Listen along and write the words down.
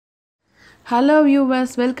Hello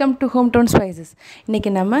viewers, welcome to Hometown Spices. இன்னைக்கு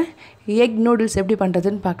நம்ம egg noodles எப்படி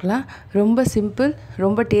பண்றதுன்னு பார்க்கலாம். ரொம்ப சிம்பிள்,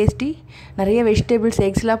 ரொம்ப டேஸ்டி, நிறைய vegetables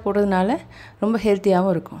eggsலாம் போடுறதுனால ரொம்ப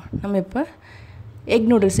ஹெல்த்தியாவும் இருக்கும். நம்ம இப்ப egg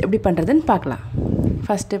noodles எப்படி பண்றதுன்னு பார்க்கலாம்.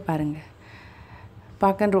 ஃபர்ஸ்ட் பாருங்க.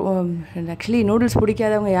 actually noodles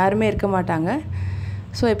பிடிக்காதவங்க யாருமே இருக்க மாட்டாங்க.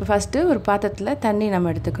 ஸோ இப்போ ஃபஸ்ட்டு ஒரு பாத்திரத்தில் தண்ணி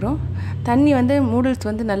நம்ம எடுத்துக்கிறோம். தண்ணி வந்து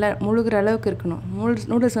நூடுல்ஸ் வந்து நல்லா முழுகிற அளவுக்கு இருக்கணும்.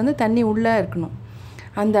 நூடுல்ஸ் வந்து தண்ணி உள்ளே இருக்கணும்.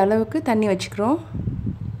 அந்த அளவுக்கு தண்ணி வச்சுக்கிறோம்.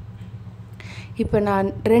 இப்போ நான்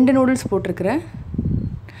 2 நூடுல்ஸ் போட்டிருக்கிறேன்.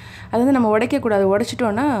 அது வந்து நம்ம உடைக்கக்கூடாது.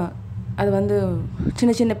 உடைச்சிட்டோன்னா அது வந்து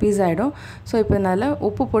சின்ன சின்ன பீஸ் ஆகிடும். ஸோ இப்போ நல்லா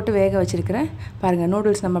உப்பு போட்டு வேக வச்சுருக்கிறேன். பாருங்கள்,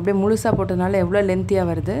 நூடுல்ஸ் நம்ம அப்படியே முழுசாக போட்டதுனால எவ்வளோ லென்த்தியாக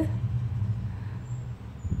வருது.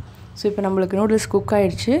 ஸோ இப்போ நம்மளுக்கு நூடுல்ஸ் குக்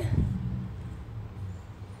ஆகிடுச்சு.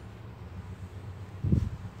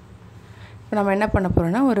 இப்போ நம்ம என்ன பண்ண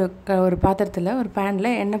போகிறோன்னா ஒரு பாத்திரத்தில் ஒரு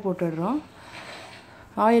பேனில் எண்ணெய் போட்டுடுறோம்.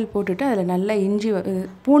 ஆயில் போட்டுட்டு அதில் நல்லா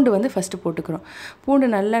பூண்டு வந்து ஃபஸ்ட்டு போட்டுக்கிறோம். பூண்டு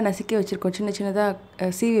நல்லா நசுக்கி வச்சுருக்கோம். சின்ன சின்னதாக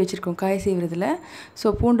சீவி வச்சுருக்கோம் காய் சீவுறதுல. ஸோ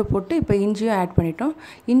பூண்டு போட்டு இப்போ இஞ்சியும் ஆட் பண்ணிட்டோம்.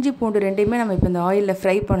 இஞ்சி பூண்டு ரெண்டையுமே நம்ம இப்போ இந்த ஆயிலில்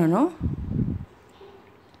ஃப்ரை பண்ணணும்.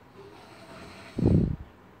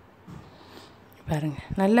 பாருங்கள்,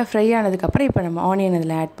 நல்லா ஃப்ரை ஆனதுக்கப்புறம் இப்போ நம்ம ஆனியன்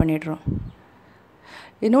அதில் ஆட் பண்ணிடுறோம்.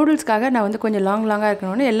 நூடுல்ஸ்க்காக நான் வந்து கொஞ்சம் லாங்காக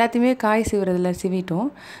இருக்கணும்னு எல்லாத்தையுமே காய் சீவுறதுல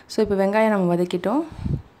சீவிட்டோம். ஸோ இப்போ வெங்காயம் நம்ம வதக்கிட்டோம்.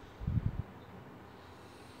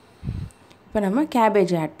 இப்போ நம்ம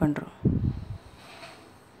கேபேஜ் ஆட் பண்ணுறோம்.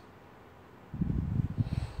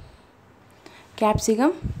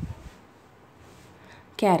 Capsicum,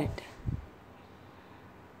 carrot.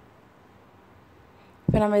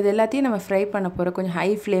 இப்போ நம்ம இது எல்லாத்தையும் நம்ம ஃப்ரை பண்ண போகிறோம் கொஞ்சம் ஹை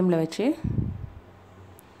ஃப்ளேமில் வச்சு.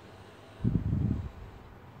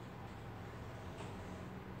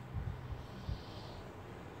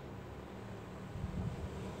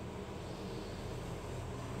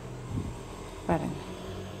 பாருங்கள்,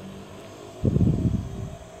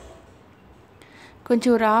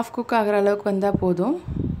 கொஞ்சம் ஒரு ஹாஃப் குக் ஆகிற அளவுக்கு வந்தால் போதும்.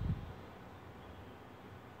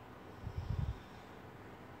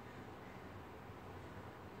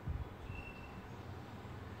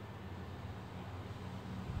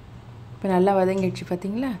 இப்போ நல்லா வதங்கிடுச்சு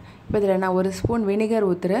பார்த்தீங்களா. இப்போ இதில் நான் 1 ஸ்பூன் வினிகர்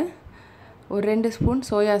ஊற்றுறேன். ஒரு 2 spoon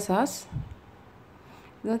soya sauce,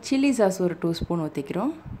 chilli sauce ஒரு 2 ஸ்பூன்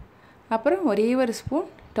ஊற்றிக்கிறோம். அப்புறம் ஒரே 1 ஸ்பூன்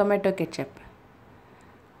டொமேட்டோ கெச்சப்.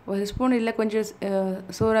 1 ஸ்பூன் இல்லை, கொஞ்சம்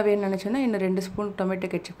சோறா வேணும்னு நினச்சோன்னா இன்னும் 2 ஸ்பூன் டொமேட்டோ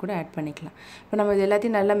கெச்சப் கூட ஆட் பண்ணிக்கலாம். இப்போ நம்ம இது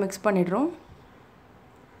எல்லாத்தையும் நல்லா மிக்ஸ் பண்ணிடுறோம்.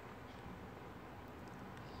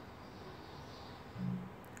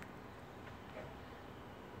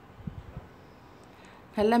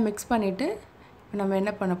 நல்லா மிக்ஸ் பண்ணிவிட்டு நம்ம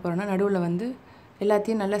என்ன பண்ண போகிறோம்னா நடுவில் வந்து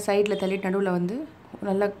எல்லாத்தையும் நல்லா சைடில் தள்ளிட்டு நடுவில் வந்து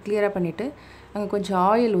நல்லா கிளியராக பண்ணிவிட்டு அங்கே கொஞ்சம்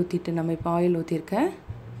ஆயில் ஊற்றிட்டு, நம்ம இப்போ ஆயில் ஊற்றிருக்கேன்.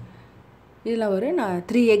 இதில் நான்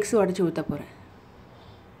 3 எக்ஸ் உடச்சி ஊற்ற போகிறேன்.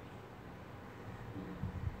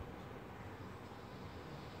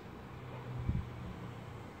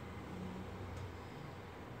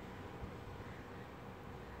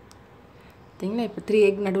 பார்த்தீங்களா, இப்போ 3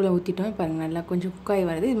 எக் நடுவில் ஊற்றிட்டோம். பாருங்கள், நல்லா கொஞ்சம் குக்காய்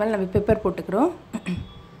வருது. இது மேலே நம்ம பெப்பர் போட்டுக்கிறோம்.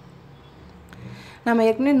 நம்ம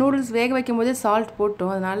ஏற்கனவே நூடுல்ஸ் வேக வைக்கும் போதே சால்ட்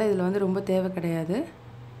போட்டோம், அதனால் இதில் வந்து ரொம்ப தேவை கிடையாது.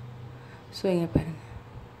 ஸோ இங்கே பாருங்கள்,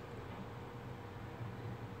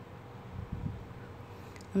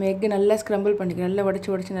 நம்ம எக்கு நல்லா ஸ்க்ரம்பிள் பண்ணிக்கிறோம். நல்லா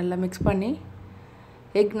உடச்சி நல்லா மிக்ஸ் பண்ணி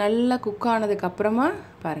எக் நல்லா குக் ஆனதுக்கப்புறமா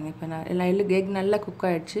பாருங்கள், இப்போ நான் எல்லாம் எக் நல்லா குக்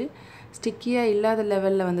ஆகிடுச்சு. ஸ்டிக்கியாக இல்லாத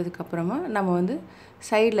லெவலில் வந்ததுக்கப்புறமா நம்ம வந்து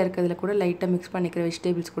சைடில் இருக்கிறதுல கூட லைட்டாக மிக்ஸ் பண்ணிக்கிற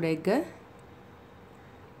வெஜிடபிள்ஸ் கூட எக்கை.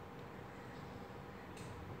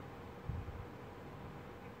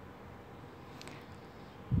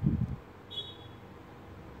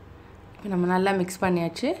 இப்போ நம்ம நல்லா மிக்ஸ்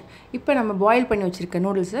பண்ணியாச்சு. இப்போ நம்ம பாயில் பண்ணி வச்சுருக்க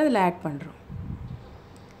நூடுல்ஸை அதில் ஆட் பண்ணுறோம்.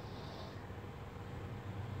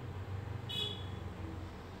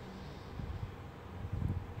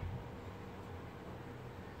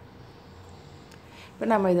 இப்போ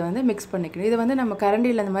நம்ம இதை வந்து மிக்ஸ் பண்ணிக்கணும். இதை வந்து நம்ம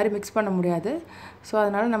கரண்டியில் அந்த மாதிரி மிக்ஸ் பண்ண முடியாது. ஸோ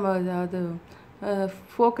அதனால் நம்ம அதாவது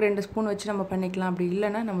ஃபோக் 2 ஸ்பூன் வச்சு நம்ம பண்ணிக்கலாம். அப்படி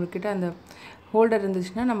இல்லைன்னா நம்மள்கிட்ட அந்த ஹோல்டர்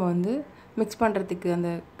இருந்துச்சுன்னா நம்ம வந்து மிக்ஸ் பண்ணுறதுக்கு அந்த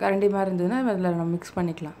கரண்டி மாதிரி இருந்ததுன்னா அதில் நம்ம மிக்ஸ்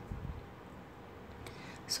பண்ணிக்கலாம்.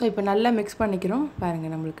 ஸோ இப்போ நல்லா மிக்ஸ் பண்ணிக்கிறோம்.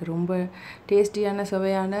 பாருங்கள், நம்மளுக்கு ரொம்ப டேஸ்டியான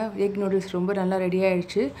சுவையான எக் நூடுல்ஸ் ரொம்ப நல்லா ரெடி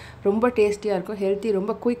ஆகிடுச்சு. ரொம்ப டேஸ்டியாக இருக்கும், ஹெல்த்தி,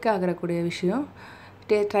 ரொம்ப குயிக்காக ஆகக்கூடிய விஷயம்.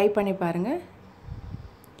 ட்ரை பண்ணி பாருங்கள்.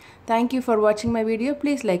 Thank you for watching my video.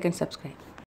 Please like and subscribe.